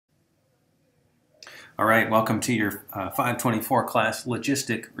All right, welcome to your 524 class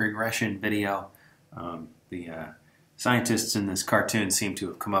Logistic Regression video. The scientists in this cartoon seem to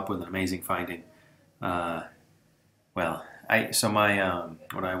have come up with an amazing finding. What I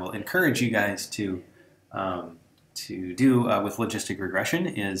will encourage you guys to do with logistic regression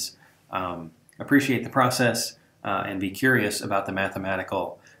is appreciate the process and be curious about the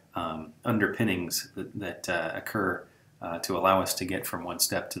mathematical underpinnings that occur to allow us to get from one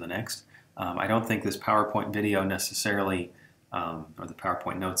step to the next. I don't think this PowerPoint video necessarily, or the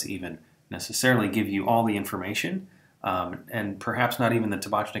PowerPoint notes even, necessarily give you all the information, and perhaps not even the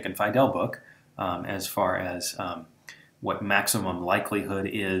Tabachnik and Fidel book, as far as what maximum likelihood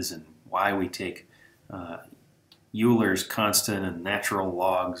is and why we take Euler's constant and natural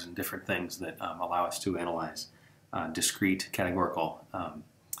logs and different things that allow us to analyze discrete categorical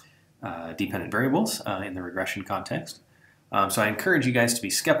dependent variables in the regression context. So I encourage you guys to be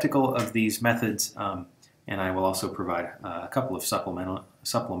skeptical of these methods, and I will also provide a couple of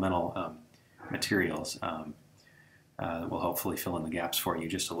supplemental materials that will hopefully fill in the gaps for you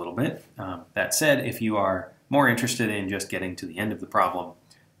just a little bit. That said, if you are more interested in just getting to the end of the problem,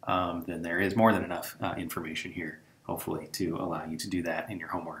 then there is more than enough information here, hopefully, to allow you to do that in your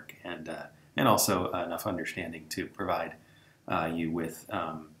homework, and also enough understanding to provide you with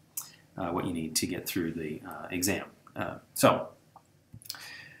what you need to get through the exam. So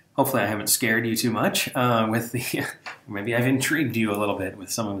hopefully I haven't scared you too much with the, maybe I've intrigued you a little bit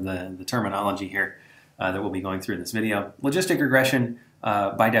with some of the terminology here that we'll be going through in this video. Logistic regression,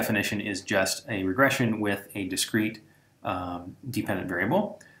 by definition, is just a regression with a discrete dependent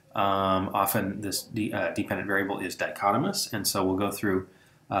variable. Often this dependent variable is dichotomous, and so we'll go through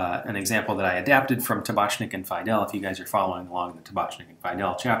an example that I adapted from Tabachnik and Fidel. If you guys are following along the Tabachnik and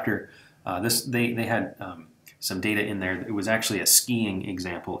Fidel chapter, they had some data in there. It was actually a skiing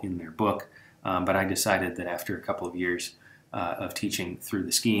example in their book, but I decided that after a couple of years of teaching through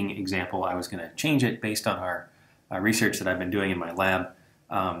the skiing example, I was going to change it based on our research that I've been doing in my lab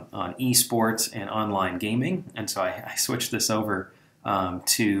on esports and online gaming. And so I switched this over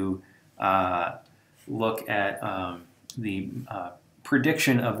to look at the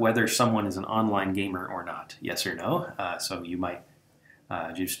prediction of whether someone is an online gamer or not, yes or no. So you might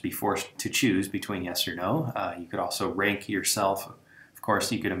just be forced to choose between yes or no. You could also rank yourself. Of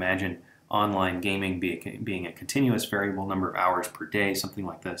course, you could imagine online gaming being a continuous variable, number of hours per day, something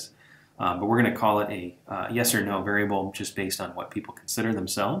like this. But we're going to call it a yes or no variable just based on what people consider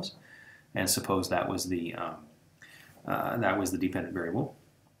themselves. And suppose that was the dependent variable.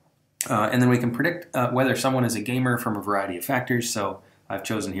 And then we can predict whether someone is a gamer from a variety of factors. So I've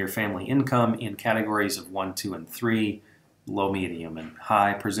chosen here family income in categories of 1, 2, and 3. Low, medium, and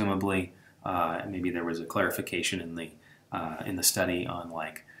high, presumably. Maybe there was a clarification in the study on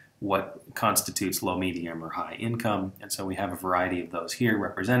like what constitutes low, medium, or high income, and so we have a variety of those here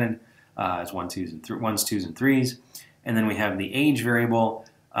represented as 1s, 2s, and 3s. And then we have the age variable.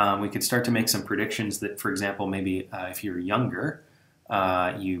 We could start to make some predictions that, for example, maybe if you're younger,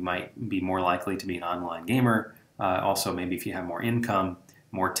 you might be more likely to be an online gamer. Also, maybe if you have more income,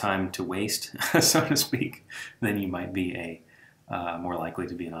 more time to waste, so to speak, then you might be more likely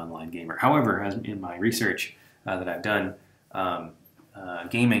to be an online gamer. However, as in my research that I've done,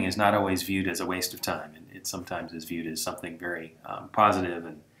 gaming is not always viewed as a waste of time. It sometimes is viewed as something very positive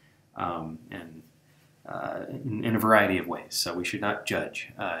and in a variety of ways. So we should not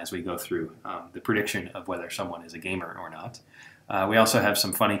judge as we go through the prediction of whether someone is a gamer or not. We also have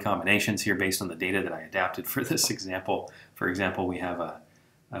some funny combinations here based on the data that I adapted for this example. For example, we have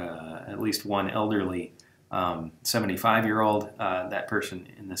at least one elderly 75-year-old. That person,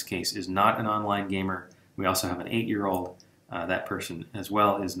 in this case, is not an online gamer. We also have an 8-year-old. That person, as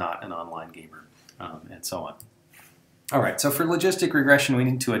well, is not an online gamer, and so on. All right, so for logistic regression, we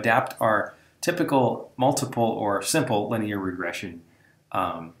need to adapt our typical multiple or simple linear regression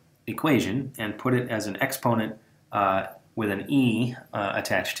equation and put it as an exponent with an e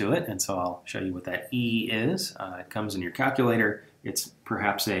attached to it. And so I'll show you what that e is. It comes in your calculator. It's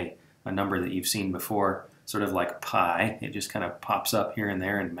perhaps a number that you've seen before, sort of like pi. It just kind of pops up here and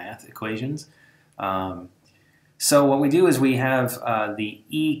there in math equations. So what we do is we have the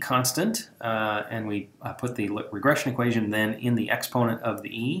e constant, and we put the regression equation then in the exponent of the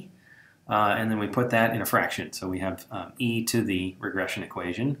e, and then we put that in a fraction. So we have e to the regression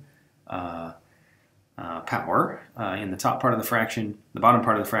equation power in the top part of the fraction. The bottom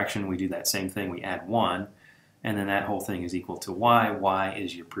part of the fraction, we do that same thing. We add 1. And then that whole thing is equal to y. Y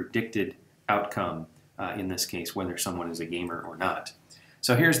is your predicted outcome, in this case, whether someone is a gamer or not.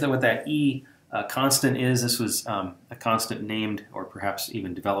 So here's what that E constant is. This was a constant named or perhaps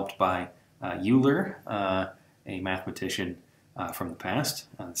even developed by Euler, a mathematician from the past,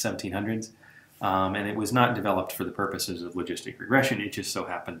 the 1700s. And it was not developed for the purposes of logistic regression. It just so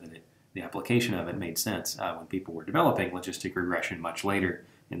happened that the application of it made sense when people were developing logistic regression much later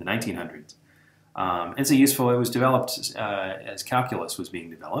in the 1900s. It was developed as calculus was being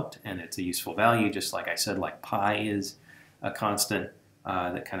developed, and it's a useful value, just like I said, like pi is a constant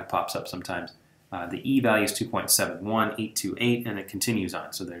that kind of pops up sometimes. The E value is 2.71828, and it continues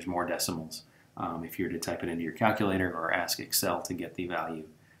on, so there's more decimals. If you were to type it into your calculator or ask Excel to get the value,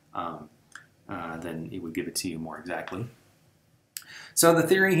 then it would give it to you more exactly. So the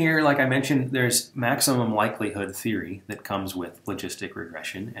theory here, like I mentioned, there's maximum likelihood theory that comes with logistic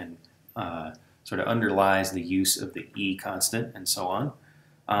regression and sort of underlies the use of the E constant and so on.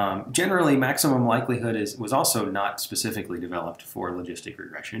 Generally, maximum likelihood was also not specifically developed for logistic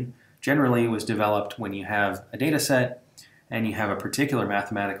regression. Generally, it was developed when you have a data set and you have a particular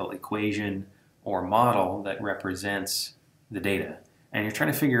mathematical equation or model that represents the data, and you're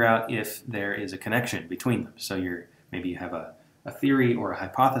trying to figure out if there is a connection between them. So maybe you have a theory or a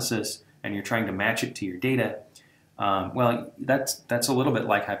hypothesis, and you're trying to match it to your data. Well, that's a little bit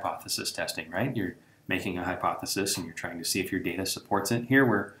like hypothesis testing, right? You're making a hypothesis and you're trying to see if your data supports it. Here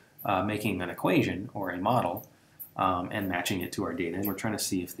we're making an equation or a model and matching it to our data, and we're trying to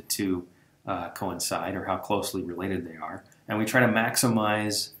see if the two coincide or how closely related they are. And we try to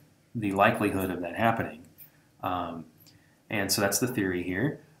maximize the likelihood of that happening. And so that's the theory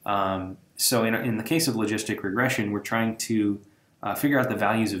here. So in the case of logistic regression, we're trying to figure out the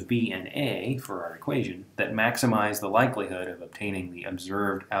values of B and A for our equation that maximize the likelihood of obtaining the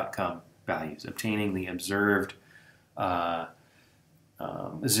observed outcome values, obtaining the observed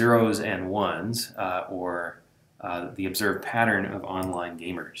zeros and ones, or the observed pattern of online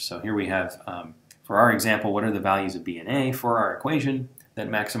gamers. So here we have, for our example, what are the values of B and A for our equation that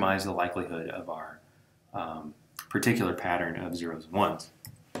maximize the likelihood of our particular pattern of zeros and ones.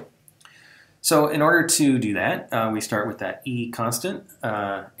 So in order to do that, we start with that E constant,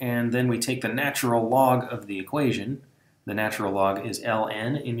 and then we take the natural log of the equation. The natural log is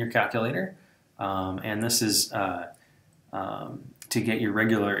ln in your calculator, and this is to get your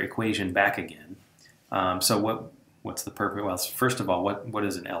regular equation back again. So what's the purpose? Well, first of all, what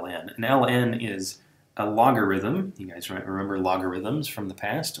is an ln? An ln is a logarithm. You guys remember logarithms from the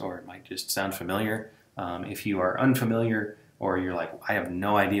past, or it might just sound familiar. If you are unfamiliar, or you're like, I have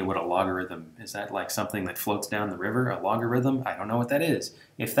no idea what a logarithm is. That like something that floats down the river? A logarithm? I don't know what that is.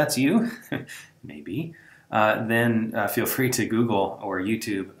 If that's you, maybe, then feel free to Google or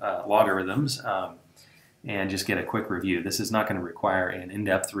YouTube logarithms and just get a quick review. This is not going to require an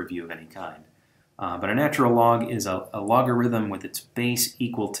in-depth review of any kind. But a natural log is a logarithm with its base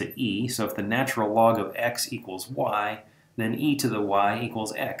equal to e. So if the natural log of x equals y, then e to the y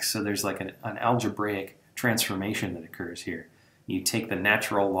equals x. So there's like an algebraic transformation that occurs here. You take the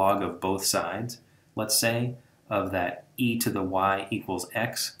natural log of both sides, let's say, of that e to the y equals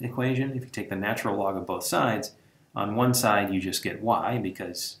x equation. If you take the natural log of both sides, on one side you just get y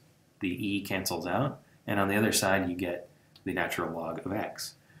because the e cancels out, and on the other side you get the natural log of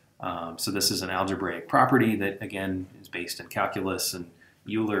x. So this is an algebraic property that, again, is based in calculus and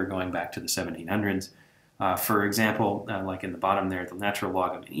Euler going back to the 1700s. For example, like in the bottom there, the natural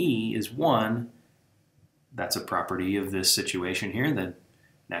log of e is 1. That's a property of this situation here. The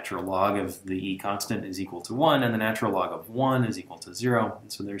natural log of the e constant is equal to 1, and the natural log of 1 is equal to 0.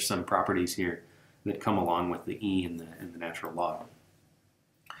 And so there's some properties here that come along with the e and the natural log.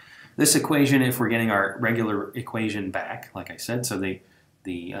 This equation, if we're getting our regular equation back, like I said, so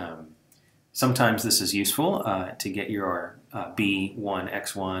sometimes this is useful to get your b1,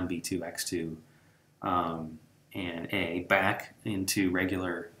 x1, b2, x2, and a back into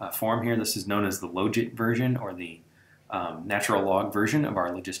regular form here. This is known as the logit version, or the natural log version of our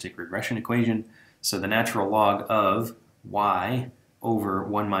logistic regression equation. So the natural log of y over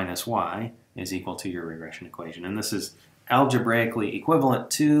 1 minus y is equal to your regression equation. And this is algebraically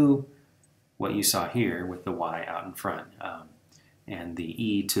equivalent to what you saw here with the y out in front and the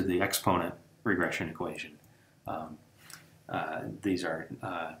e to the exponent regression equation. These are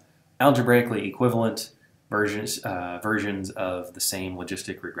algebraically equivalent versions of the same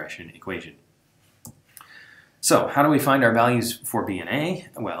logistic regression equation. So how do we find our values for B and A?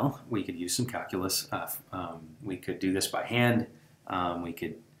 Well, we could use some calculus. We could do this by hand. We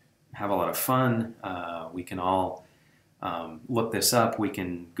could have a lot of fun. We can all look this up. We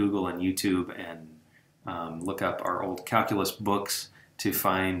can Google and YouTube and look up our old calculus books to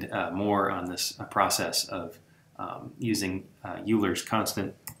find more on this process of using Euler's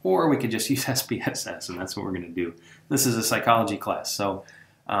constant, or we could just use SPSS, and that's what we're going to do. This is a psychology class, so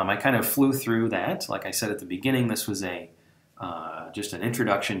I kind of flew through that. Like I said at the beginning, this was just an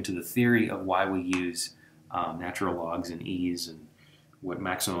introduction to the theory of why we use natural logs and e's and what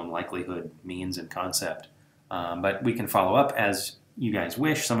maximum likelihood means in concept. But we can follow up as you guys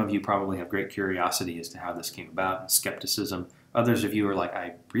wish. Some of you probably have great curiosity as to how this came about and skepticism. Others of you are like,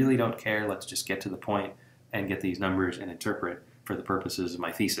 I really don't care. Let's just get to the point and get these numbers and interpret for the purposes of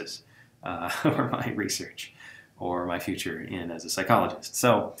my thesis or my research or my future as a psychologist.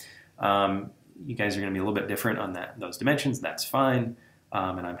 So you guys are going to be a little bit different on those dimensions. That's fine,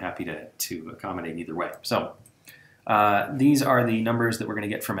 and I'm happy to accommodate either way. So these are the numbers that we're going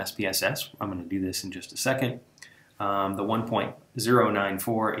to get from SPSS. I'm going to do this in just a second. The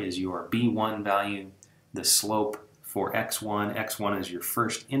 1.094 is your B1 value. The slope for X1. X1 is your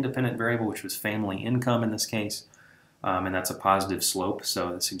first independent variable, which was family income in this case. And that's a positive slope, so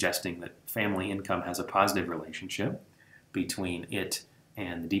it's suggesting that family income has a positive relationship between it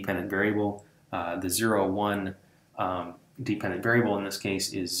and the dependent variable. The 0, 1 dependent variable in this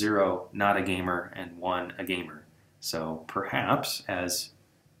case is 0, not a gamer, and 1, a gamer. So perhaps as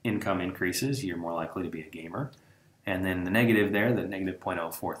income increases, you're more likely to be a gamer. And then the negative there, the negative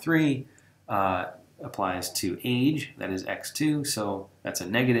 0.043, applies to age, that is X2, so that's a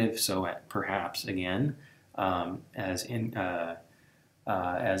negative, so perhaps, again, as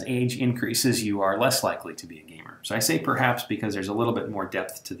age increases, you are less likely to be a gamer. So I say perhaps because there's a little bit more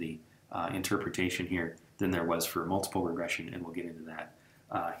depth to the interpretation here than there was for multiple regression, and we'll get into that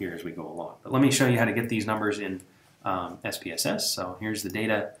here as we go along. But let me show you how to get these numbers in SPSS. So here's the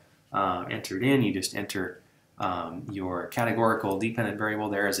data entered in. You just enter your categorical dependent variable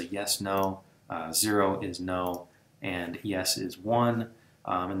there as a yes, no, 0 is no, and yes is 1,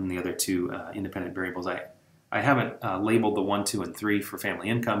 and then the other two independent variables. I haven't labeled the 1, 2, and 3 for family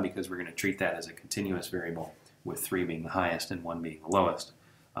income because we're going to treat that as a continuous variable with 3 being the highest and 1 being the lowest.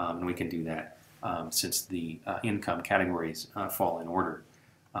 And we can do that since the income categories fall in order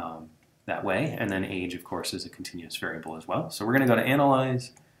that way. And then age, of course, is a continuous variable as well. So we're going to go to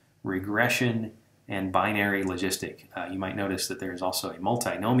Analyze, Regression, and Binary Logistic. You might notice that there's also a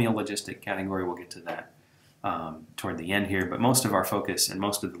multinomial logistic category. We'll get to that toward the end here. But most of our focus and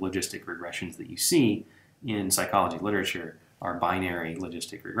most of the logistic regressions that you see in psychology literature are binary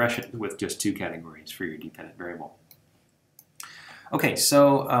logistic regression with just 2 categories for your dependent variable. Okay,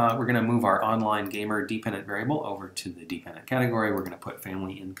 so we're going to move our online gamer dependent variable over to the dependent category. We're going to put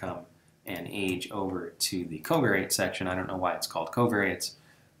family income and age over to the covariate section. I don't know why it's called covariates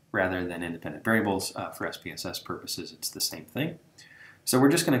rather than independent variables. For SPSS purposes, it's the same thing. So we're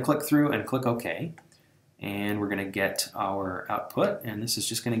just going to click through and click OK. And we're going to get our output, and this is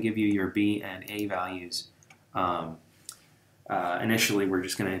just going to give you your B and A values. Initially, we're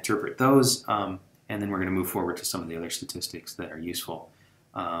just going to interpret those, and then we're going to move forward to some of the other statistics that are useful.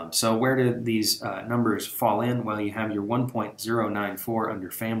 So where do these numbers fall in? Well, you have your 1.094 under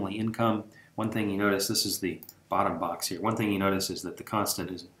family income. One thing you notice, this is the bottom box here. One thing you notice is that the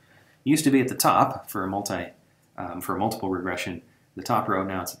constant used to be at the top for a multiple regression. The top row,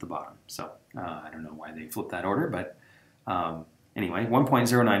 now it's at the bottom. So I don't know why they flipped that order, but anyway,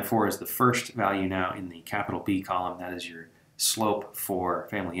 1.094 is the first value now in the capital B column. That is your slope for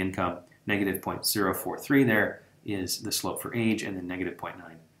family income. Negative 0.043 there is the slope for age, and then negative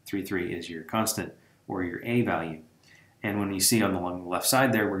 0.933 is your constant or your A value. And when you see along the left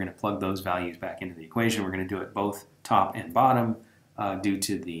side there, we're going to plug those values back into the equation. We're going to do it both top and bottom due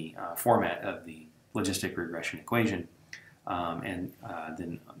to the format of the logistic regression equation.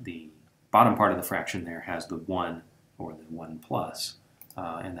 Then the bottom part of the fraction there has the 1 or the 1 plus,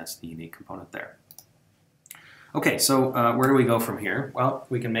 and that's the unique component there. Okay, so where do we go from here? Well,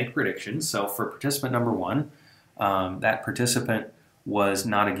 we can make predictions. So for participant number 1, that participant was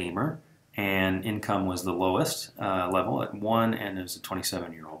not a gamer, and income was the lowest level at 1, and it was a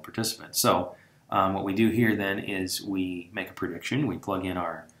 27-year-old participant. So what we do here then is we make a prediction. We plug in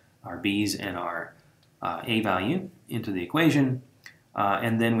our B's and our A value into the equation,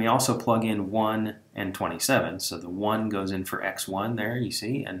 and then we also plug in 1 and 27. So the 1 goes in for X1 there, you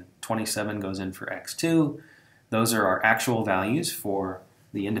see, and 27 goes in for X2. Those are our actual values for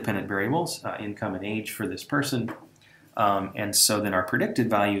the independent variables, income and age for this person. And so then our predicted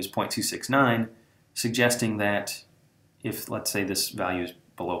value is 0.269, suggesting that if, let's say, this value is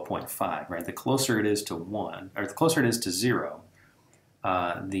below 0.5, right, the closer it is to 1, or the closer it is to 0,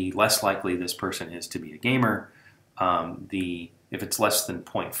 the less likely this person is to be a gamer. If it's less than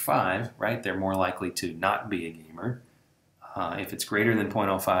 0.5, right, they're more likely to not be a gamer. If it's greater than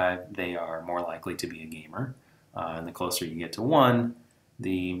 0.05, they are more likely to be a gamer. And the closer you get to 1,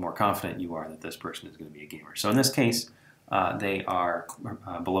 the more confident you are that this person is going to be a gamer. So in this case, they are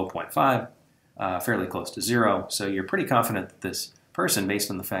below 0.5, fairly close to 0. So you're pretty confident that this person, based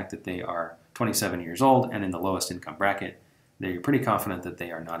on the fact that they are 27 years old and in the lowest income bracket, they're pretty confident that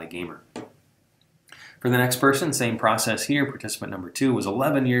they are not a gamer. For the next person, same process here. Participant number 2 was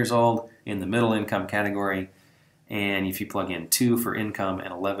 11 years old in the middle income category. And if you plug in 2 for income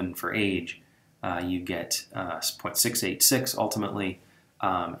and 11 for age, you get 0.686 ultimately.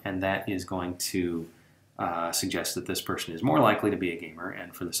 And that is going to suggest that this person is more likely to be a gamer.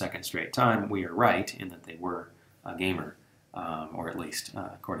 And for the second straight time, we are right in that they were a gamer, or at least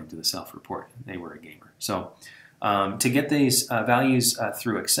according to the self-report, they were a gamer. So to get these values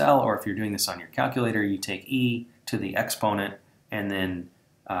through Excel, or if you're doing this on your calculator, you take e to the exponent, and then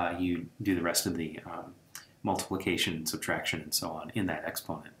you do the rest of the multiplication, subtraction, and so on in that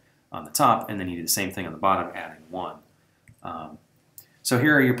exponent on the top, and then you do the same thing on the bottom, adding 1. So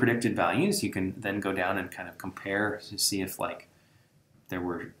here are your predicted values. You can then go down and kind of compare to see if, like, there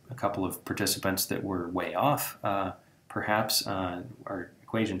were a couple of participants that were way off. Perhaps our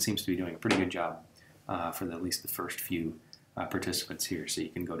equation seems to be doing a pretty good job for at least the first few participants here, so you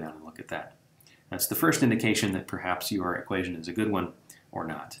can go down and look at that. That's the first indication that perhaps your equation is a good one or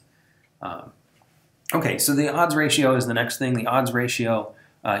not. Okay, so the odds ratio is the next thing. The odds ratio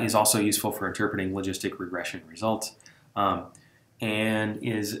is also useful for interpreting logistic regression results, and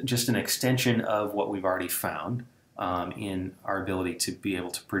is just an extension of what we've already found in our ability to be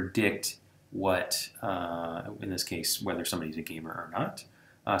able to predict what, in this case, whether somebody's a gamer or not.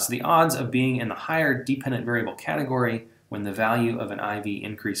 So the odds of being in the higher dependent variable category when the value of an IV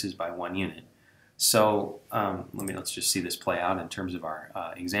increases by 1 unit. So let's just see this play out in terms of our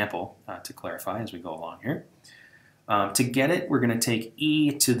example to clarify as we go along here. To get it, we're going to take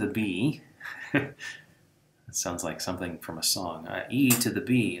e to the b. It sounds like something from a song. E to the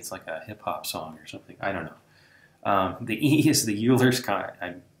b, it's like a hip-hop song or something. I don't know. The e is the Euler's constant.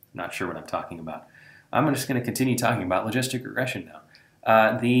 I'm not sure what I'm talking about. I'm just going to continue talking about logistic regression now.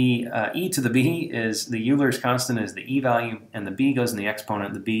 The e to the b is the Euler's constant is the e value, and the b goes in the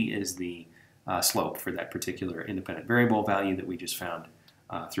exponent. The b is the slope for that particular independent variable value that we just found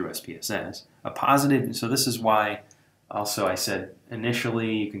through SPSS. A positive, so this is why also I said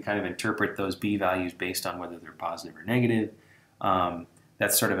initially you can kind of interpret those b values based on whether they're positive or negative.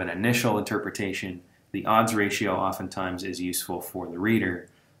 That's sort of an initial interpretation. The odds ratio oftentimes is useful for the reader,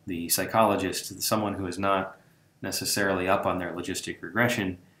 the psychologist, someone who is not necessarily up on their logistic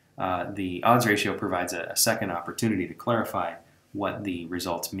regression. The odds ratio provides a second opportunity to clarify what the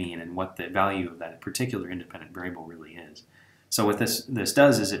results mean and what the value of that particular independent variable really is. So what this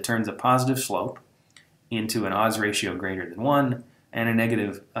does is it turns a positive slope into an odds ratio greater than 1 and a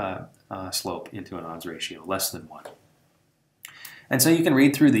negative slope into an odds ratio less than 1. And so you can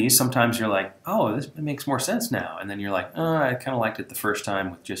read through these. Sometimes you're like, oh, this makes more sense now. And then you're like, oh, I kind of liked it the first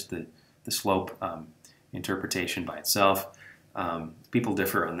time with just the slope interpretation by itself. People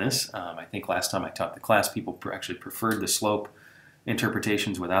differ on this. I think last time I taught the class, people actually preferred the slope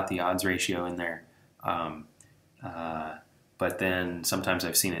interpretations without the odds ratio in there. But then sometimes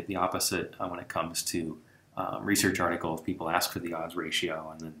I've seen it the opposite when it comes to research articles. People ask for the odds ratio,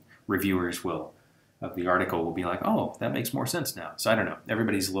 and then reviewers of the article will be like, oh, that makes more sense now. So I don't know.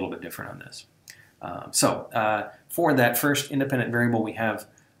 Everybody's a little bit different on this. For that first independent variable we have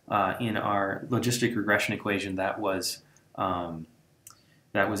in our logistic regression equation, that was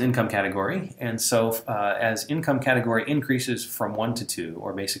income category. And so as income category increases from 1 to 2,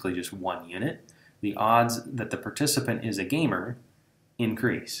 or basically just 1 unit, the odds that the participant is a gamer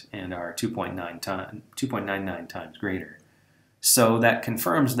increase and are 2.99 times greater. So that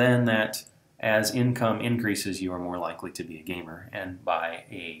confirms then that as income increases, you are more likely to be a gamer, and by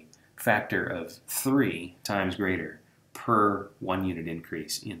a factor of 3 times greater per 1 unit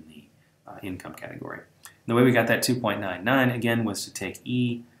increase in the income category. The way we got that 2.99 again was to take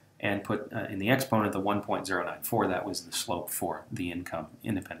e and put in the exponent the 1.094. That was the slope for the income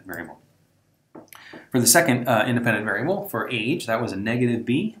independent variable. For the second independent variable, for age, that was a negative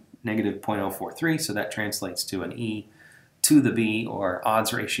b, negative 0.043, so that translates to an e to the b, or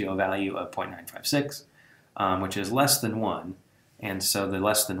odds ratio value of 0.956, which is less than 1. And so the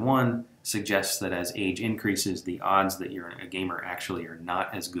less than 1 suggests that as age increases, the odds that you're a gamer actually are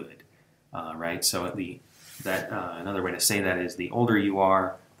not as good, right? So another way to say that is the older you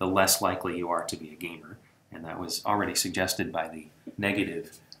are, the less likely you are to be a gamer. And that was already suggested by the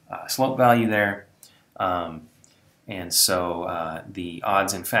negative slope value there. And so the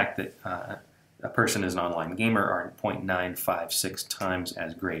odds, in fact, that a person is an online gamer are 0.956 times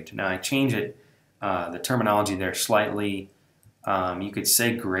as great. Now I change it, the terminology there slightly. You could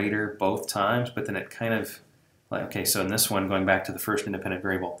say greater both times, but then it kind of Okay, so in this one, going back to the first independent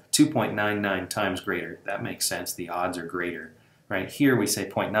variable, 2.99 times greater. That makes sense. The odds are greater. Right here we say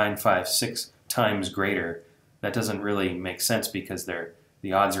 0.956 times greater. That doesn't really make sense because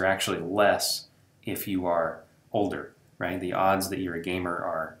the odds are actually less if you are older. Right? The odds that you're a gamer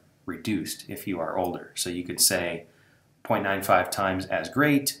are reduced if you are older. So you could say 0.95 times as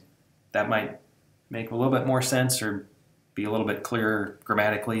great. That might make a little bit more sense or be a little bit clearer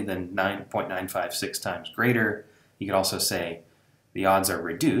grammatically than 0.956 times greater. You could also say the odds are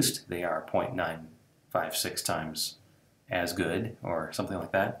reduced. They are 0.956 times as good or something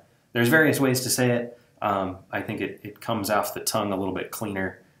like that. There's various ways to say it. I think it comes off the tongue a little bit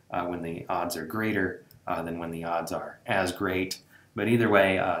cleaner when the odds are greater than when the odds are as great. But either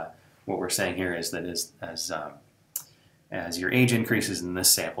way, what we're saying here is that as your age increases in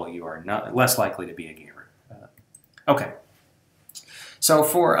this sample, you are less likely to be a gamer. Okay. So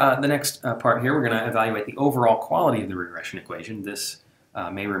for the next part here, we're going to evaluate the overall quality of the regression equation. This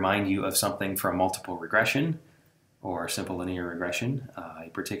may remind you of something from multiple regression or simple linear regression, a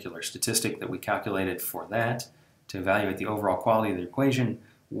particular statistic that we calculated for that to evaluate the overall quality of the equation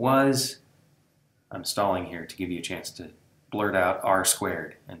was, I'm stalling here to give you a chance to blurt out R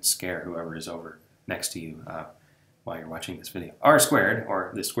squared and scare whoever is over next to you while you're watching this video. R squared,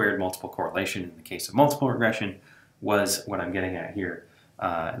 or the squared multiple correlation in the case of multiple regression, was what I'm getting at here.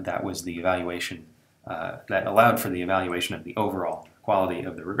 That was the evaluation that allowed for the evaluation of the overall quality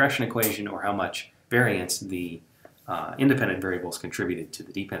of the regression equation, or how much variance the independent variables contributed to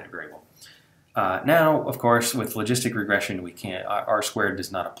the dependent variable. Now, of course, with logistic regression, we can't. R squared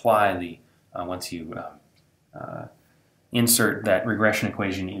does not apply. Once you insert that regression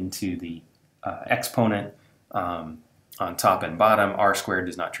equation into the exponent on top and bottom, R squared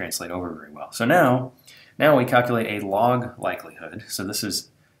does not translate over very well. So now we calculate a log likelihood. So this is,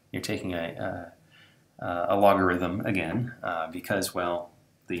 you're taking a logarithm again because, well,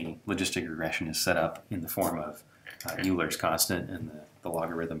 the logistic regression is set up in the form of Euler's constant in the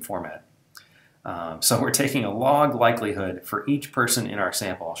logarithm format. So we're taking a log likelihood for each person in our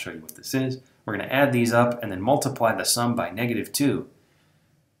sample. I'll show you what this is. We're going to add these up and then multiply the sum by -2.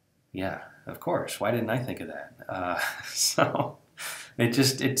 Yeah, of course. Why didn't I think of that? So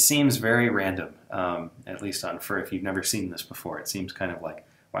it seems very random, at least for if you've never seen this before. It seems kind of like,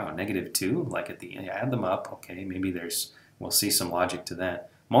 wow, -2? Like add them up, okay, maybe we'll see some logic to that.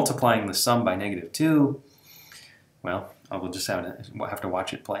 Multiplying the sum by -2, well, we'll just have to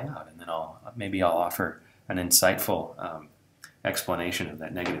watch it play out, and then maybe I'll offer an insightful explanation of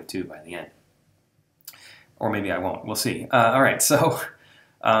that -2 by the end. Or maybe I won't. We'll see. All right, so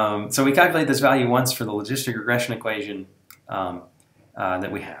we calculate this value once for the logistic regression equation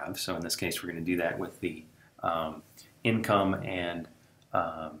that we have. So in this case, we're going to do that with the income and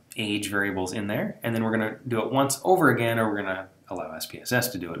age variables in there. And then we're going to do it once over again, or we're going to allow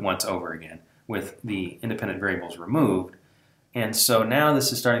SPSS to do it once over again with the independent variables removed. And so now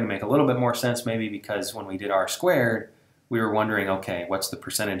this is starting to make a little bit more sense, maybe because when we did R squared, we were wondering, okay, what's the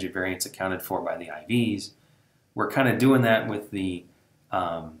percentage of variance accounted for by the IVs? We're kind of doing that with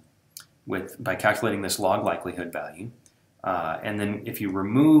by calculating this log likelihood value. And then if you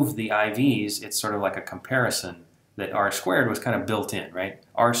remove the IVs, it's sort of like a comparison that R squared was kind of built in, right?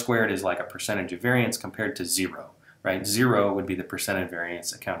 R squared is like a percentage of variance compared to 0, right? 0 would be the percent of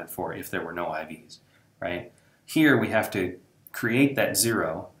variance accounted for if there were no IVs, right? Here we have to create that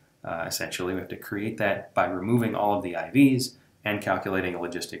 0, essentially. We have to create that by removing all of the IVs and calculating a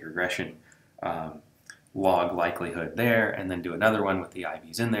logistic regression log likelihood there, and then do another one with the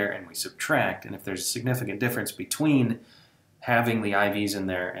IVs in there, and we subtract. And if there's a significant difference between having the IVs in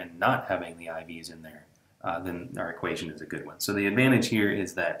there and not having the IVs in there, then our equation is a good one. So the advantage here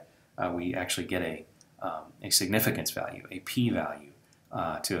is that we actually get a significance value, a p-value,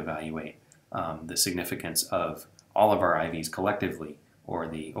 to evaluate the significance of all of our IVs collectively, or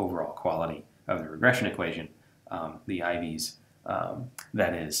the overall quality of the regression equation, the IVs,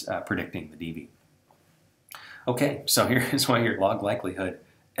 that is predicting the DV. Okay, so here is what your log likelihood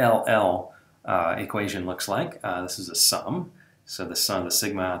LL equation looks like. This is a sum. So the sum, the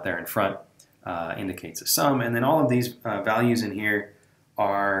sigma out there in front, indicates a sum. And then all of these values in here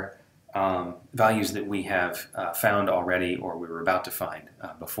are values that we have found already, or we were about to find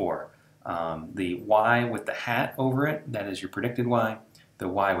before. The Y with the hat over it, that is your predicted Y. The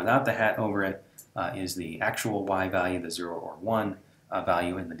Y without the hat over it is the actual Y value, the 0 or 1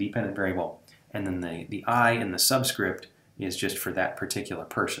 value in the dependent variable. And then the I in the subscript is just for that particular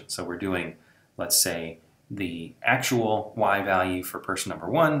person. So we're doing, let's say, the actual Y value for person number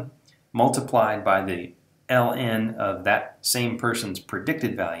 1 multiplied by the ln of that same person's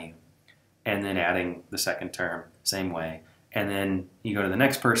predicted value and then adding the second term, same way. And then you go to the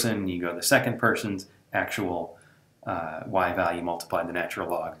next person, you go to the second person's actual y value multiplied the natural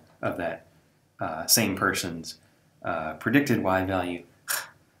log of that same person's predicted y value.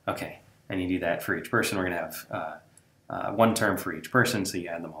 Okay, and you do that for each person. We're going to have one term for each person, so you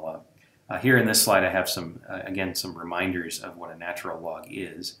add them all up. Here in this slide I have some, again, some reminders of what a natural log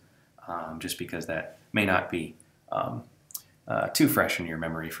is, just because that may not be too fresh in your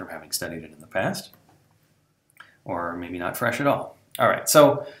memory from having studied it in the past, or maybe not fresh at all. All right,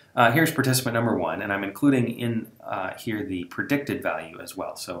 so here's participant number 1, and I'm including in here the predicted value as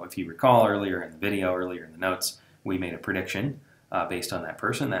well. So if you recall earlier in the video, earlier in the notes, we made a prediction based on that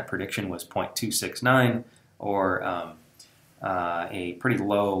person. That prediction was 0.269, or a pretty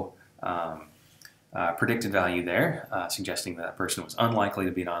low predicted value there, suggesting that person was unlikely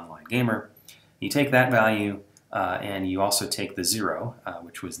to be an online gamer. You take that value and you also take the 0,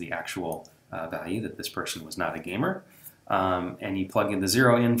 which was the actual value that this person was not a gamer, and you plug in the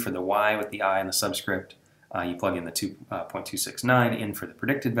 0 in for the y with the I and the subscript. You plug in the 0.269 in for the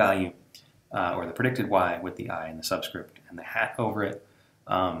predicted value, or the predicted y with the I and the subscript and the hat over it,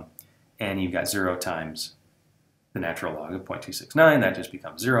 and you've got 0 times the natural log of 0.269, that just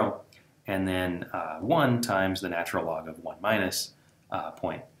becomes 0, and then 1 times the natural log of 1 minus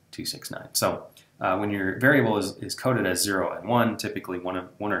 0.269. So when your variable is coded as 0 and 1, typically one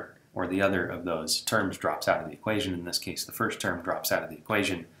or the other of those terms drops out of the equation. In this case, the first term drops out of the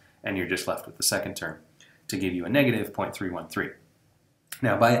equation, and you're just left with the second term to give you a negative 0.313.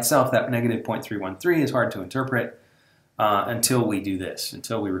 Now, by itself, that negative 0.313 is hard to interpret until we do this,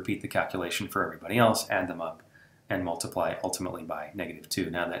 until we repeat the calculation for everybody else, add them up, and multiply ultimately by -2.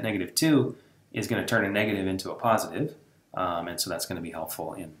 Now, that -2 is going to turn a negative into a positive, and so that's going to be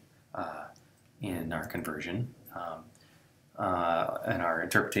helpful in our conversion and our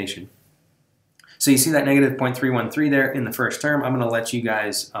interpretation. So you see that negative 0.313 there in the first term. I'm going to let you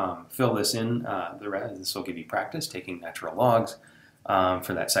guys fill this in. This will give you practice taking natural logs.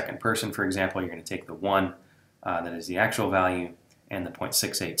 For that second person, for example, you're going to take the 1, that is the actual value, and the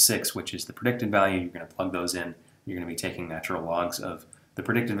 0.686, which is the predicted value. You're going to plug those in. You're going to be taking natural logs of the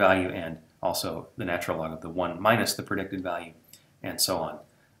predicted value and also the natural log of the 1 minus the predicted value, and so on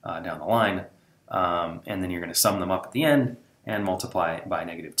down the line. And then you're going to sum them up at the end and multiply by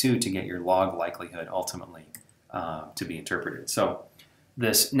 -2 to get your log likelihood ultimately to be interpreted. So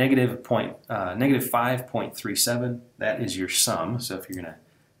this negative 5.37, that is your sum. So if you're going to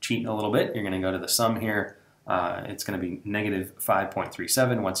cheat a little bit, you're going to go to the sum here. It's going to be negative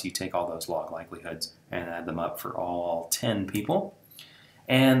 5.37 once you take all those log likelihoods and add them up for all 10 people.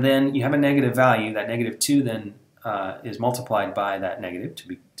 And then you have a negative value. That -2 then is multiplied by that negative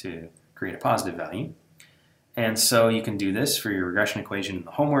to create a positive value. And so you can do this for your regression equation in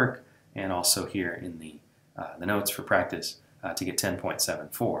the homework and also here in the notes for practice to get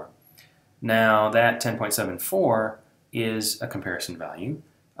 10.74. Now that 10.74 is a comparison value.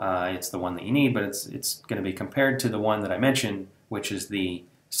 It's the one that you need, but it's going to be compared to the one that I mentioned, which is the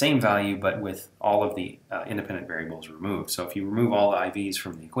same value but with all of the independent variables removed. So if you remove all the IVs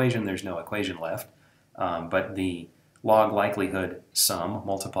from the equation, there's no equation left, but the log likelihood sum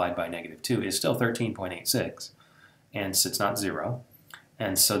multiplied by -2 is still 13.86, and so it's not 0.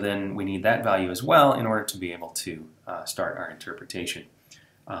 And so then we need that value as well in order to be able to start our interpretation.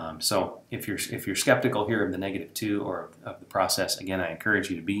 So if you're skeptical here of the -2 or of the process, again, I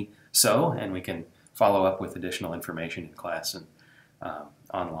encourage you to be so, and we can follow up with additional information in class and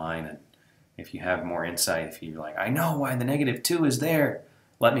online. And if you have more insight, if you're like, I know why the -2 is there,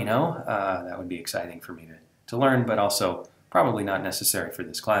 let me know. That would be exciting for me to learn, but also probably not necessary for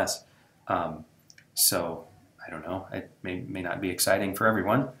this class. So I don't know, it may not be exciting for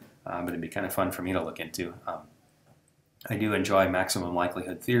everyone, but it'd be kind of fun for me to look into. I do enjoy maximum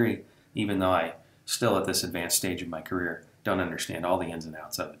likelihood theory, even though I still at this advanced stage of my career don't understand all the ins and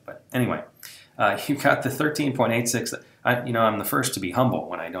outs of it. But anyway, you've got the 13.86. I'm the first to be humble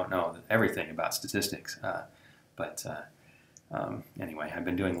when I don't know everything about statistics. Anyway, I've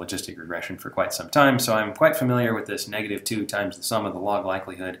been doing logistic regression for quite some time, so I'm quite familiar with this -2 times the sum of the log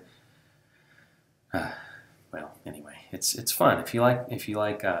likelihood. Well, anyway, it's fun. If you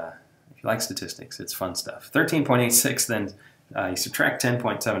like statistics, it's fun stuff. 13.86, then you subtract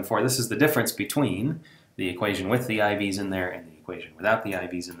 10.74. This is the difference between the equation with the IVs in there and the equation without the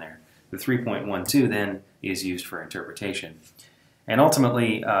IVs in there. The 3.12 then is used for interpretation. And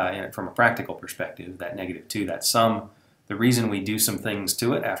ultimately, from a practical perspective, that -2, that sum, the reason we do some things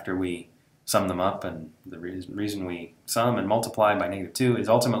to it after we sum them up, and the reason we sum and multiply by -2 is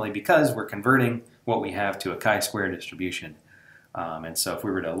ultimately because we're converting what we have to a chi-square distribution. And so if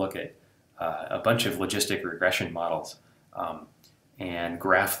we were to look at a bunch of logistic regression models and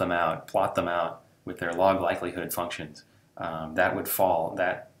graph them out, plot them out with their log likelihood functions, that would fall,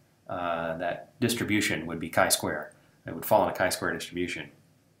 that distribution would be chi-square. It would fall in a chi-square distribution.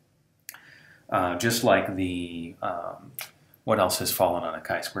 Just like the, what else has fallen on a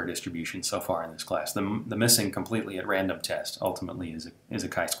chi-square distribution so far in this class? The missing completely at random test ultimately is a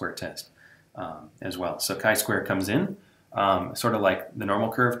chi-square test as well. So chi-square comes in, sort of like the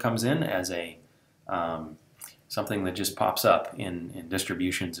normal curve comes in as a something that just pops up in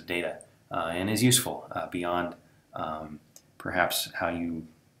distributions of data and is useful beyond perhaps how you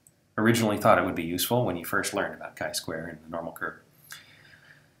originally thought it would be useful when you first learned about chi-square and the normal curve.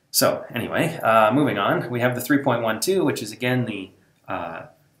 So anyway, moving on, we have the 3.12, which is again the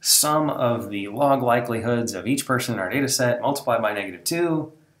sum of the log likelihoods of each person in our data set multiplied by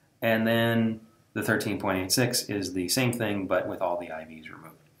 -2, and then the 13.86 is the same thing but with all the IVs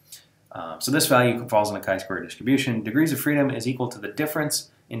removed. So this value falls in a chi-square distribution. Degrees of freedom is equal to the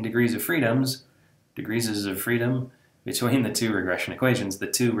difference in degrees of freedom between the two regression equations, the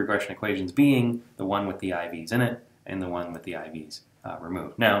two regression equations being the one with the IVs in it and the one with the IVs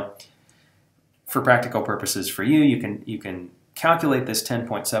removed. Now, for practical purposes for you, you can calculate this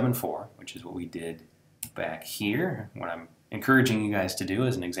 10.74, which is what we did back here, what I'm encouraging you guys to do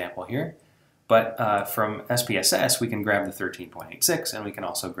as an example here. But from SPSS, we can grab the 13.86, and we can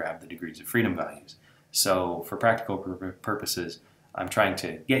also grab the degrees of freedom values. So for practical purposes, I'm trying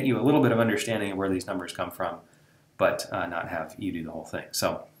to get you a little bit of understanding of where these numbers come from, but not have you do the whole thing.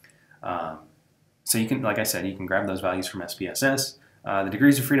 So, so you can, like I said, you can grab those values from SPSS. The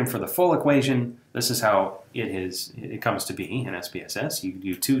degrees of freedom for the full equation, this is how it comes to be in SPSS. You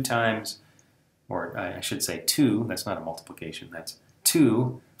do 2 times, or I should say 2, that's not a multiplication, that's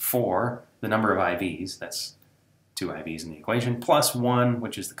 2 for the number of IVs, that's 2 IVs in the equation, plus 1,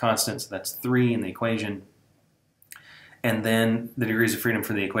 which is the constant, so that's 3 in the equation. And then the degrees of freedom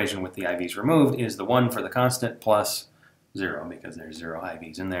for the equation with the IVs removed is the 1 for the constant plus 0, because there's 0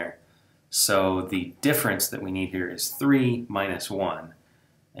 IVs in there. So the difference that we need here is 3 minus 1.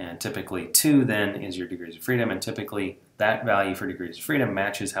 And typically 2 then is your degrees of freedom, and typically that value for degrees of freedom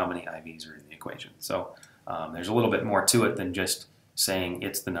matches how many IVs are in the equation. So there's a little bit more to it than just saying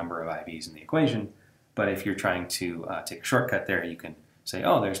it's the number of IVs in the equation. But if you're trying to take a shortcut there, you can say,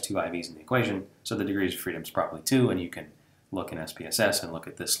 oh, there's 2 IVs in the equation, so the degrees of freedom is probably 2, and you can look in SPSS and look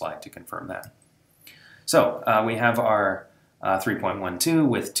at this slide to confirm that. So we have our 3.12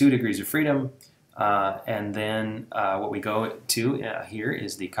 with 2 degrees of freedom, and then what we go to here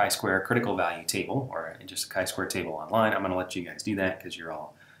is the chi-square critical value table, or just a chi-square table online. I'm going to let you guys do that because you're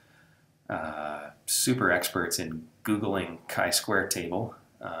all super experts in Googling chi-square table,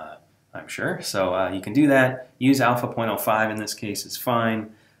 I'm sure. So you can do that. Use alpha 0.05 in this case is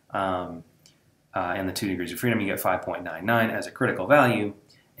fine. And the 2 degrees of freedom, you get 5.99 as a critical value.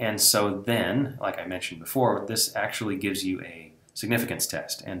 And so then, like I mentioned before, this actually gives you a significance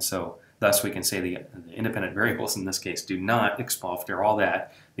test. And so thus we can say the independent variables in this case do not explain, after all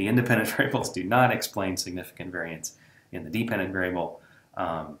that, the independent variables do not explain significant variance in the dependent variable.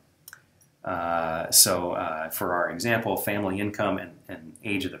 For our example, family income and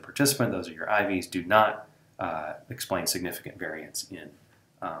age of the participant, those are your IVs, do not explain significant variance in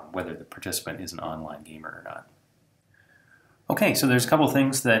whether the participant is an online gamer or not. Okay, so there's a couple of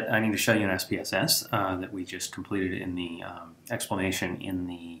things that I need to show you in SPSS that we just completed in the explanation in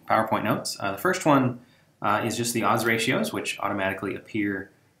the PowerPoint notes. The first one is just the odds ratios, which automatically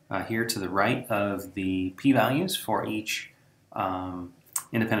appear here to the right of the p-values for each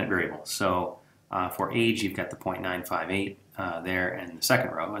independent variable. So for age, you've got the 0.958 there in the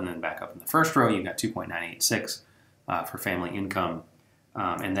second row, and then back up in the first row, you've got 2.986 for family income,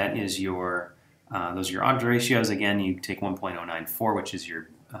 and that is your those are your odds ratios. Again, you take 1.094, which is your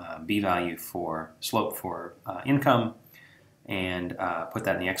b value for slope for income, and put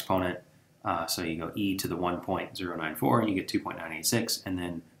that in the exponent. So you go e to the 1.094, you get 2.986, and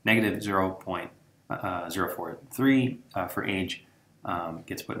then negative 0.043 for age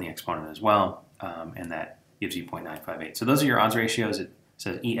gets put in the exponent as well, and that gives you 0.958. So those are your odds ratios. It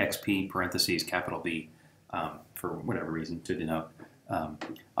says exp parentheses capital B for whatever reason to denote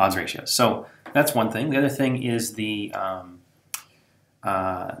odds ratios. So that's one thing. The other thing is the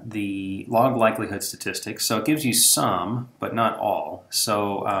log likelihood statistics. So it gives you some, but not all.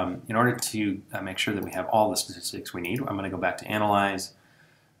 So in order to make sure that we have all the statistics we need, I'm going to go back to Analyze,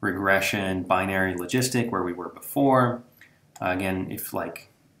 Regression, Binary, Logistic, where we were before. Again, if like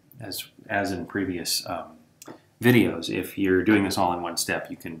as in previous videos, if you're doing this all in one step,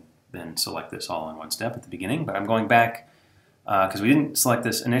 you can then select this all in one step at the beginning. But I'm going back because we didn't select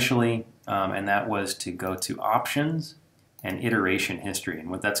this initially. and that was to go to options and iteration history. And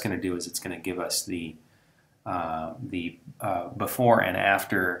what that's going to do is it's going to give us the before and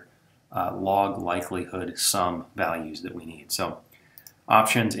after log likelihood sum values that we need. So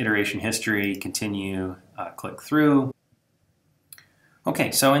options, iteration history, continue, click through.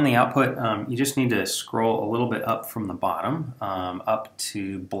 Okay, so in the output, you just need to scroll a little bit up from the bottom, up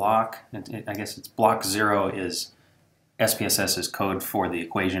to block, I guess it's block 0 is SPSS's code for the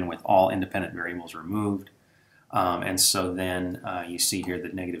equation with all independent variables removed. And so then you see here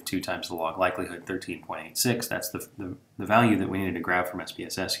that -2 times the log likelihood, 13.86. That's the value that we needed to grab from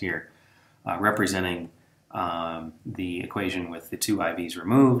SPSS here, representing the equation with the 2 IVs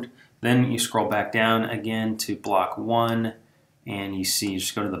removed. Then you scroll back down again to block 1, and you see,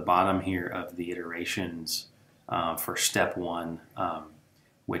 just go to the bottom here of the iterations for step 1,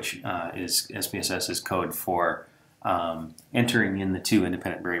 which is SPSS's code for entering in the 2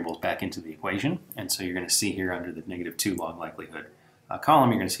 independent variables back into the equation. And so you're going to see here under the -2 log likelihood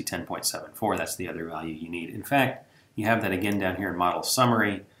column, you're going to see 10.74. That's the other value you need. In fact, you have that again down here in model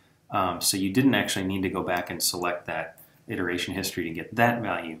summary. So you didn't actually need to go back and select that iteration history to get that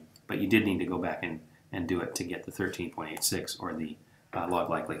value, but you did need to go back and do it to get the 13.86 or the log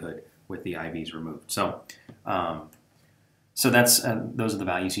likelihood with the IVs removed. So so that's those are the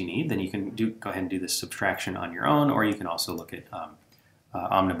values you need. Then you can go ahead and do this subtraction on your own, or you can also look at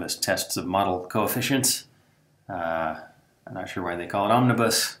omnibus tests of model coefficients. I'm not sure why they call it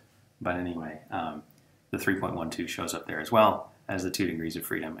omnibus, but anyway, the 3.12 shows up there as well as the 2 degrees of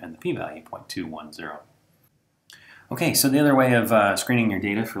freedom and the p-value 0.210. Okay, so the other way of screening your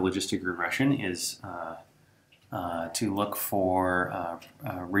data for logistic regression is to look for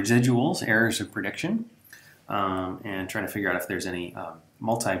residuals, errors of prediction, and trying to figure out if there's any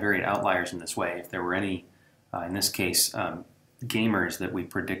multivariate outliers in this way. If there were any, in this case, gamers that we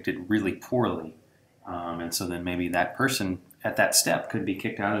predicted really poorly, and so then maybe that person at that step could be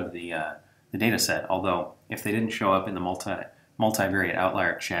kicked out of the data set. Although if they didn't show up in the multivariate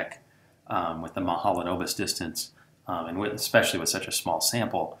outlier check with the Mahalanobis distance, and especially with such a small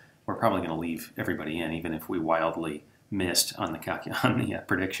sample, we're probably going to leave everybody in, even if we wildly missed on the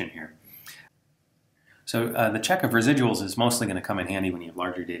prediction here. So the check of residuals is mostly going to come in handy when you have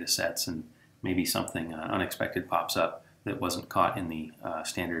larger data sets and maybe something unexpected pops up that wasn't caught in the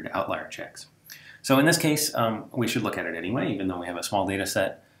standard outlier checks. So in this case, we should look at it anyway, even though we have a small data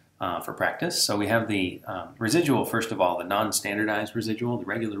set for practice. So we have the residual, first of all, the non-standardized residual. The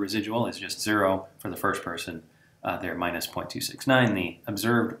regular residual is just 0 for the first person. They're minus 0.269, the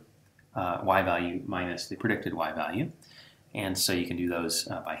observed y value minus the predicted y value. And so you can do those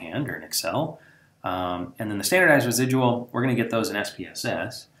by hand or in Excel. And then the standardized residual, we're going to get those in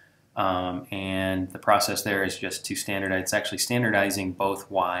SPSS. And the process there is just to standardize. It's actually standardizing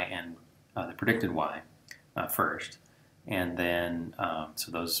both y and the predicted y first. And then,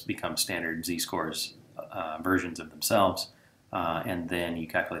 so those become standard z-scores versions of themselves. And then you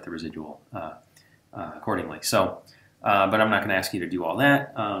calculate the residual accordingly. So, but I'm not going to ask you to do all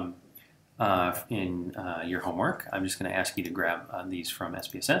that in your homework. I'm just going to ask you to grab these from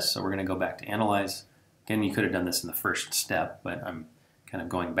SPSS. So we're going to go back to analyze. Again, you could have done this in the first step, but I'm kind of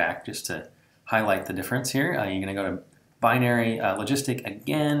going back just to highlight the difference here. You're going to go to binary logistic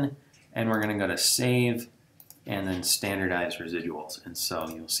again, and we're going to go to save and then standardize residuals. And so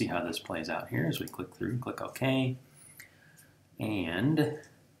you'll see how this plays out here as we click through, click OK. And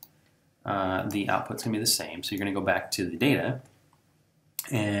the output's going to be the same. So you're going to go back to the data,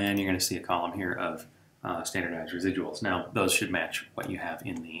 and you're going to see a column here of standardized residuals. Now, those should match what you have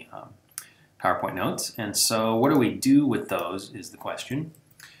in the PowerPoint notes. And so what do we do with those is the question.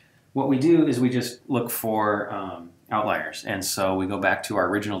 What we do is we just look for outliers. And so we go back to our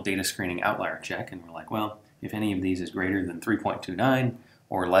original data screening outlier check, and we're like, well, if any of these is greater than 3.29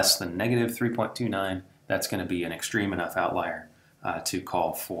 or less than negative 3.29, that's going to be an extreme enough outlier to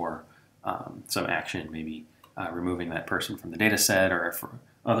call for some action, maybe removing that person from the data set, or for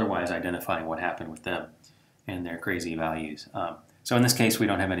otherwise identifying what happened with them and their crazy values. So in this case, we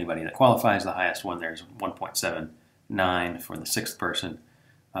don't have anybody that qualifies. The highest one there is 1.79 for the 6th person.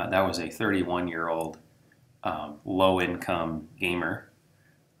 That was a 31-year-old low-income gamer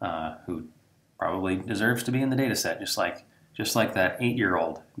who probably deserves to be in the data set, just like that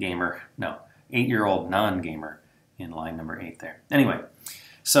 8-year-old gamer, no, 8-year-old non-gamer in line number 8 there. Anyway,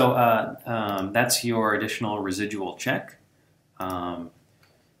 so that's your additional residual check.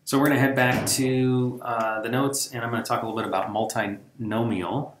 So we're going to head back to the notes, and I'm going to talk a little bit about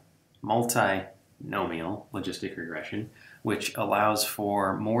multinomial logistic regression, which allows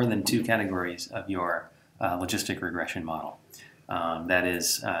for more than 2 categories of your logistic regression model. That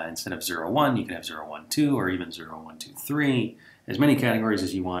is, instead of 0, 1, you can have 0, 1, 2, or even 0, 1, 2, 3, as many categories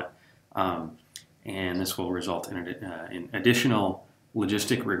as you want. And this will result in additional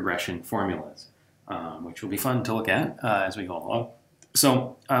logistic regression formulas, which will be fun to look at as we go along.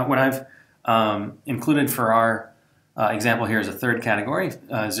 So what I've included for our example here is a third category.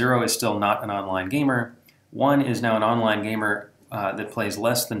 0 is still not an online gamer. 1 is now an online gamer that plays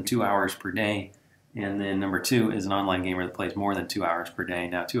less than 2 hours per day. And then number 2 is an online gamer that plays more than 2 hours per day.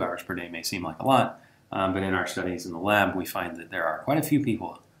 Now, 2 hours per day may seem like a lot, but in our studies in the lab, we find that there are quite a few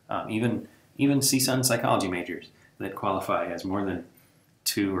people, even CSUN psychology majors, that qualify as more than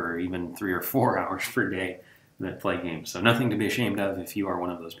 2 or even 3 or 4 hours per day that play games. So nothing to be ashamed of if you are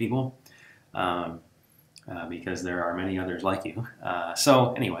one of those people, because there are many others like you.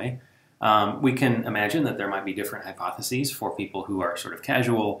 So anyway, we can imagine that there might be different hypotheses for people who are sort of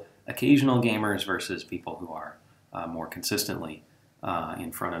casual, occasional gamers versus people who are more consistently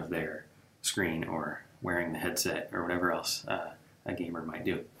in front of their screen or wearing the headset or whatever else a gamer might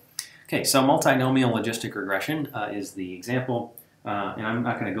do. Okay, so multinomial logistic regression is the example, and I'm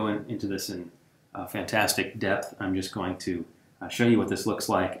not going to go into this in fantastic depth. I'm just going to show you what this looks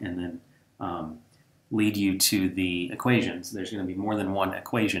like and then lead you to the equations. There's going to be more than one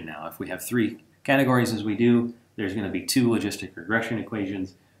equation now. If we have 3 categories as we do, there's going to be 2 logistic regression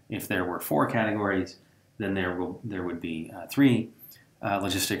equations. If there were 4 categories, then there would be 3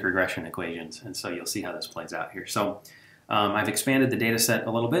 logistic regression equations, and so you'll see how this plays out here. So I've expanded the data set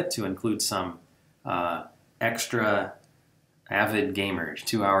a little bit to include some extra avid gamers,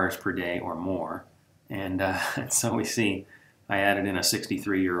 2 hours per day or more, and so we see I added in a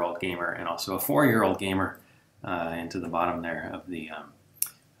 63-year-old gamer and also a 4-year-old gamer into the bottom there of the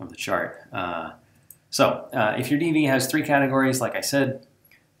chart. So if your DV has 3 categories, like I said,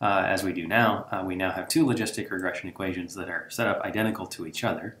 as we do now, we now have 2 logistic regression equations that are set up identical to each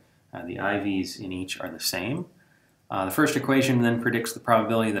other. The IVs in each are the same. The first equation then predicts the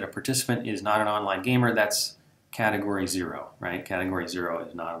probability that a participant is not an online gamer. That's category 0, right? Category 0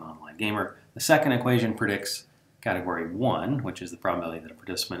 is not an online gamer. The second equation predicts category 1, which is the probability that a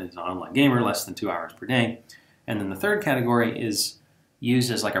participant is an online gamer less than 2 hours per day. And then the third category is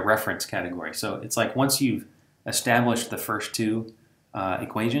used as like a reference category. So it's like once you've established the first 2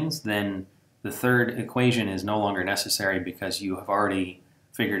 equations, then the third equation is no longer necessary because you have already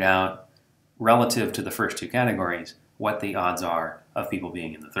figured out, relative to the first 2 categories, what the odds are of people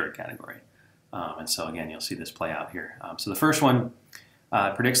being in the third category. And so again, you'll see this play out here. So the first one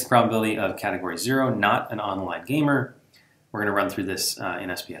predicts the probability of category 0, not an online gamer. We're going to run through this in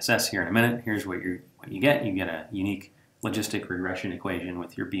SPSS here in a minute. Here's what you get. You get a unique logistic regression equation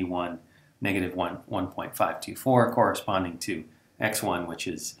with your B1 negative 1.524 corresponding to X1, which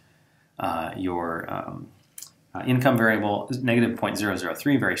is your income variable, negative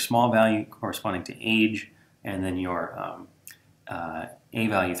 0.003, very small value corresponding to age, and then your A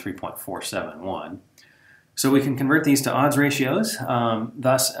value 3.471. So we can convert these to odds ratios.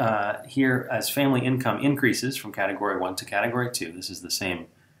 Thus, here, as family income increases from category 1 to category 2, this is the same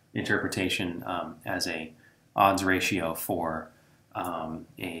interpretation as a odds ratio for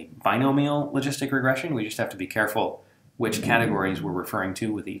a binomial logistic regression. We just have to be careful which categories we're referring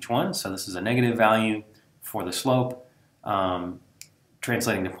to with each one. So this is a negative value for the slope,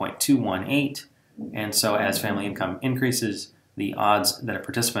 translating to 0.218. And so as family income increases, the odds that a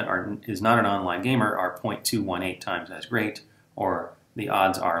participant is not an online gamer are 0.218 times as great, or the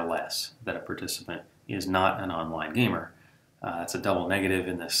odds are less that a participant is not an online gamer. That's a double negative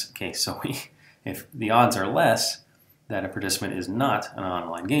in this case. So if the odds are less that a participant is not an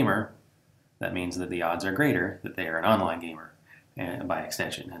online gamer, that means that the odds are greater that they are an online gamer by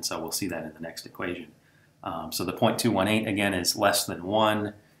extension. And so we'll see that in the next equation. So the 0.218 again is less than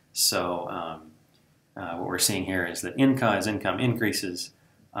 1. So what we're seeing here is that as income increases,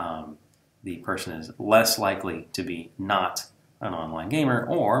 the person is less likely to be not an online gamer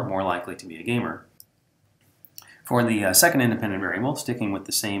or more likely to be a gamer. For the second independent variable, sticking with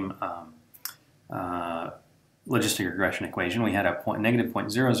the same logistic regression equation, we had a negative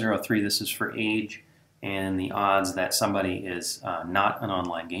 0.003. This is for age and the odds that somebody is not an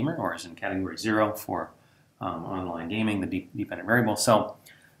online gamer or is in category 0 for online gaming, the dependent variable. So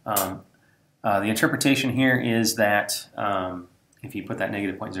the interpretation here is that if you put that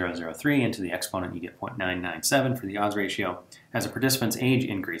negative 0.003 into the exponent, you get 0.997 for the odds ratio. As a participant's age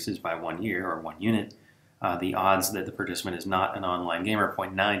increases by 1 year or 1 unit, the odds that the participant is not an online gamer,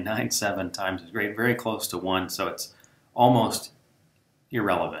 0.997 times as great, very close to 1, so it's almost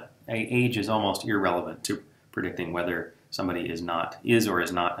irrelevant. Age is almost irrelevant to predicting whether somebody is or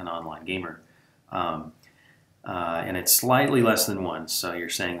is not an online gamer. and it's slightly less than 1. So you're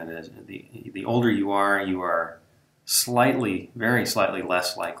saying that the older you are slightly, very slightly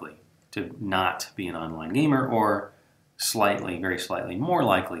less likely to not be an online gamer, or slightly, very slightly more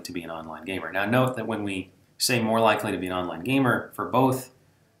likely to be an online gamer. Now note that when we say more likely to be an online gamer for both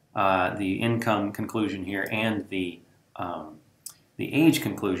the income conclusion here and the age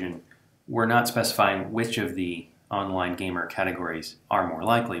conclusion, we're not specifying which of the online gamer categories are more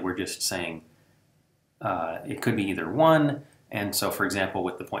likely. We're just saying it could be either one. And so, for example,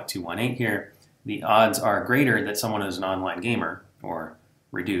 with the 0.218 here, the odds are greater that someone is an online gamer, or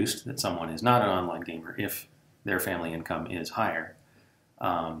reduced that someone is not an online gamer if their family income is higher.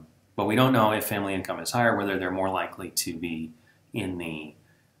 But we don't know if family income is higher, whether they're more likely to be in the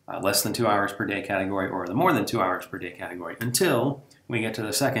less than 2 hours per day category or the more than 2 hours per day category, until we get to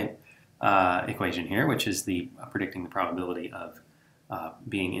the second equation here, which is predicting the probability of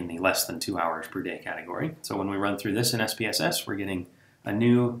being in the less than 2 hours per day category. So when we run through this in SPSS, we're getting a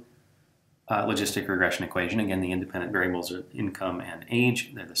new logistic regression equation. Again, the independent variables are income and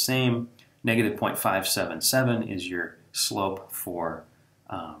age. They're the same. Negative 0.577 is your slope for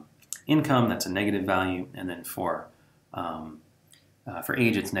income. That's a negative value. And then for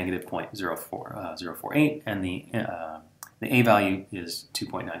age, it's negative 0.048. And the A value is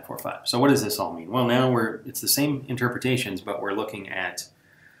 2.945. So what does this all mean? Well, now it's the same interpretations, but we're looking at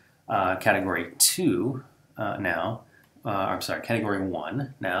category 2 now. I'm sorry, category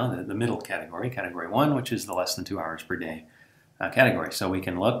 1 now, the middle category, category 1, which is the less than 2 hours per day category. So we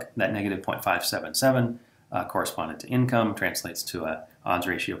can look, that negative 0.577 corresponded to income, translates to a odds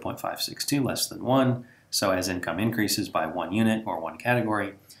ratio of 0.562, less than 1. So as income increases by 1 unit or 1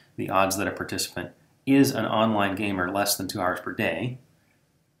 category, the odds that a participant is an online gamer less than 2 hours per day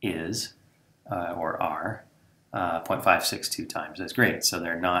is, or are, 0.562 times as great. So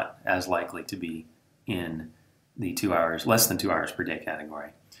they're not as likely to be in the less than 2 hours per day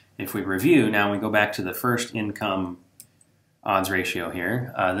category. If we review, now we go back to the first income odds ratio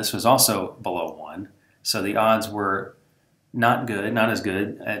here. This was also below 1. So the odds were not as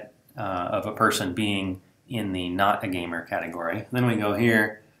good of a person being in the not a gamer category. Then we go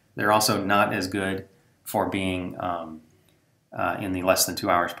here, they're also not as good for being in the less than 2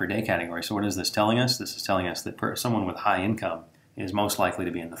 hours per day category. So what is this telling us? This is telling us that someone with high income is most likely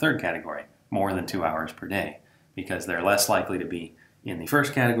to be in the third category, more than 2 hours per day, because they're less likely to be in the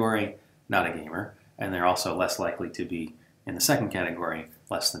first category, not a gamer, and they're also less likely to be in the second category,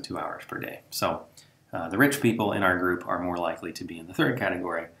 less than 2 hours per day. So the rich people in our group are more likely to be in the third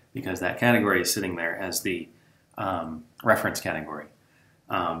category, because that category is sitting there as the reference category,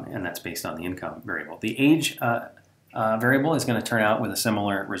 and that's based on the income variable. The age variable is going to turn out with a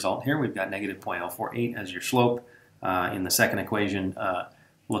similar result here. We've got negative 0.048 as your slope. In the second equation,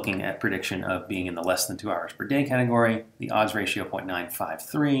 looking at prediction of being in the less than 2 hours per day category, the odds ratio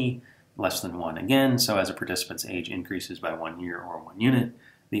 0.953, less than 1 again. So as a participant's age increases by 1 year or 1 unit,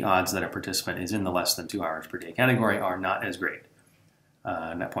 the odds that a participant is in the less than 2 hours per day category are not as great,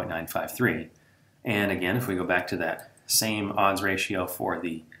 not 0.953. And again, if we go back to that same odds ratio for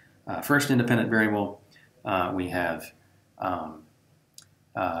the first independent variable, we have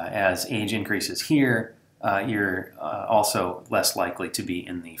as age increases here, you're also less likely to be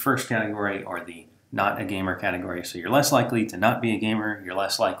in the first category or the not a gamer category. So you're less likely to not be a gamer. You're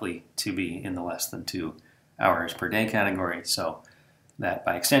less likely to be in the less than 2 hours per day category. So that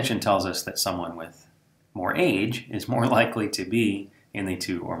by extension tells us that someone with more age is more likely to be in the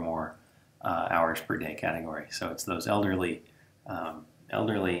 2 or more hours per day category. So it's those elderly online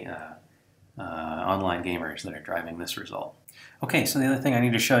gamers that are driving this result. Okay, so the other thing I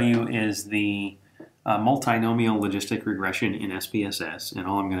need to show you is the multinomial logistic regression in SPSS, and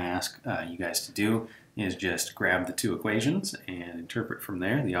all I'm going to ask you guys to do is just grab the 2 equations and interpret from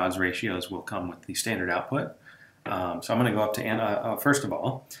there. The odds ratios will come with the standard output. So I'm going to go up to, first of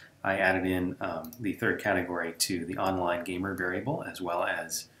all, I added in the third category to the online gamer variable, as well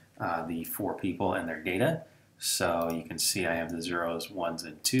as the 4 people and their data. So you can see I have the 0s, 1s,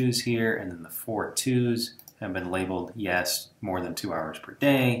 and 2s here, and then the 4 2s have been labeled yes, more than 2 hours per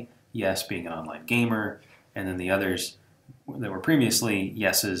day, yes, being an online gamer, and then the others that were previously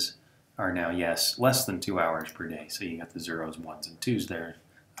yeses are now yes, less than 2 hours per day. So you got the 0s, 1s, and 2s there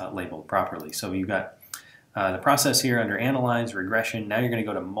labeled properly. So you've got the process here under Analyze, Regression. Now you're going to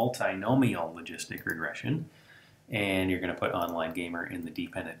go to Multinomial Logistic Regression, and you're going to put Online Gamer in the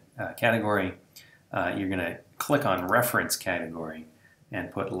dependent category. You're going to click on Reference Category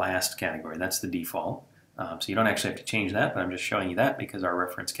and put Last Category. That's the default. So you don't actually have to change that, but I'm just showing you that because our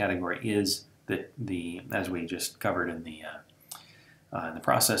reference category is as we just covered in the in the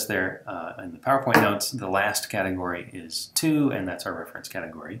process there. In the PowerPoint notes, the last category is 2, and that's our reference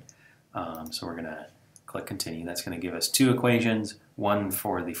category. So we're going to click Continue. That's going to give us 2 equations, one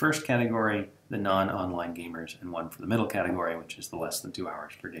for the first category, the non-online gamers, and one for the middle category, which is the less than 2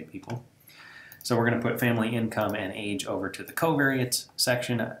 hours per day people. So we're going to put family income and age over to the covariates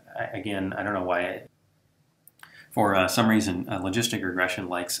section. Again, I don't know why. For some reason, logistic regression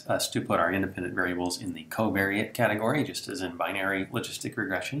likes us to put our independent variables in the covariate category, just as in binary logistic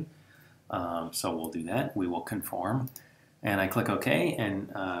regression. So we'll do that. We will conform. And I click OK, and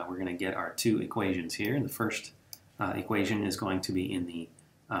we're going to get our 2 equations here. The first equation is going to be in the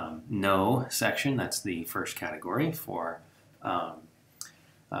no section. That's the first category for not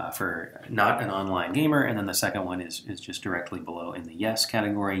an online gamer. And then the second one is just directly below in the yes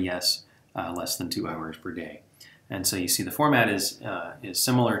category, yes, less than 2 hours per day. And so you see the format is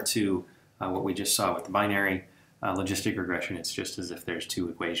similar to what we just saw with the binary logistic regression. It's just as if there's 2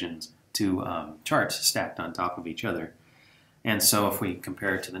 equations, 2 charts stacked on top of each other. And so if we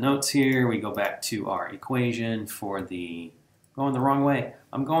compare it to the notes here, we go back to our equation for the, going the wrong way.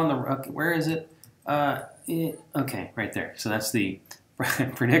 I'm going the, okay, where is it? Okay, right there. So that's the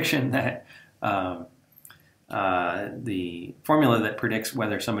prediction that, the formula that predicts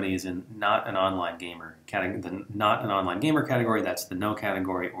whether somebody is in not an online gamer category, the not an online gamer category, that's the no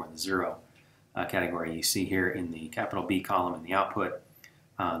category, or the 0 category. You see here in the capital B column in the output,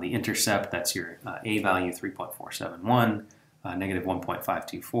 the intercept, that's your A value 3.471, negative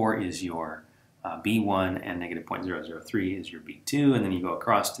 1.524 is your B1, and negative 0.003 is your B2, and then you go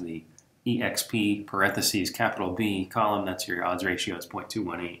across to the EXP parentheses capital B column, that's your odds ratios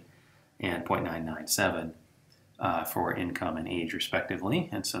 0.218 and 0.997 for income and age respectively,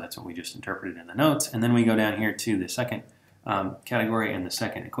 and so that's what we just interpreted in the notes. And then we go down here to the second category and the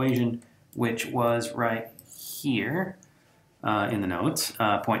second equation, which was right here in the notes,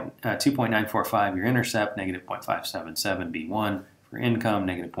 2.945 your intercept, negative 0.577 B1 for income,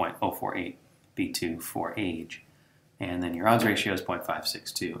 negative 0.048 B2 for age. And then your odds ratio is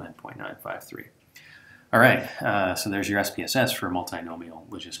 0.562 and 0.953. All right, so there's your SPSS for multinomial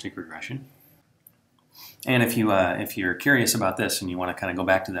logistic regression. And if you're curious about this and you want to kind of go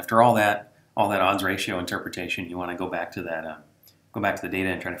back to after all that odds ratio interpretation, you want to go back to that, go back to the data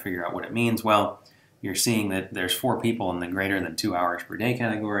and try to figure out what it means. Well, you're seeing that there's 4 people in the greater than 2 hours per day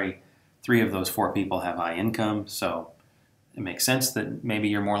category. 3 of those 4 people have high income, so it makes sense that maybe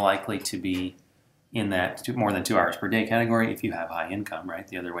you're more likely to be in that more than 2 hours per day category if you have high income, right?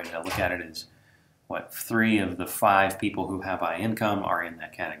 The other way to look at it is, what, 3 of the 5 people who have high income are in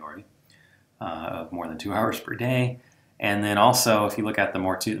that category of more than 2 hours per day. And then also, if you look at the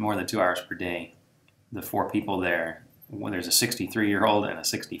more than 2 hours per day, the 4 people there, when there's a 63-year-old and a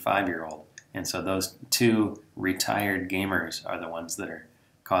 65-year-old. And so those 2 retired gamers are the ones that are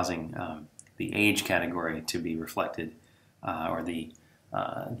causing the age category to be reflected, or the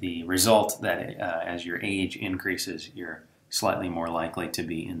result that as your age increases, you're slightly more likely to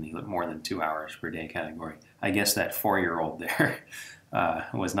be in the more than 2 hours per day category. I guess that 4-year-old there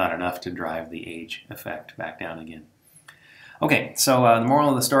was not enough to drive the age effect back down again. Okay, so the moral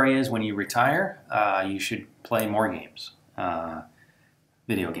of the story is when you retire, you should play more games.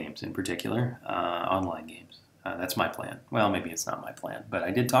 Video games in particular, online games. That's my plan. Well, maybe it's not my plan, but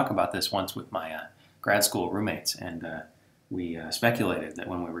I did talk about this once with my grad school roommates, and we speculated that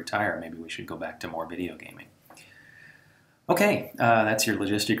when we retire, maybe we should go back to more video gaming. Okay, that's your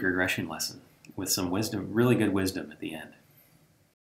logistic regression lesson with some wisdom, really good wisdom at the end.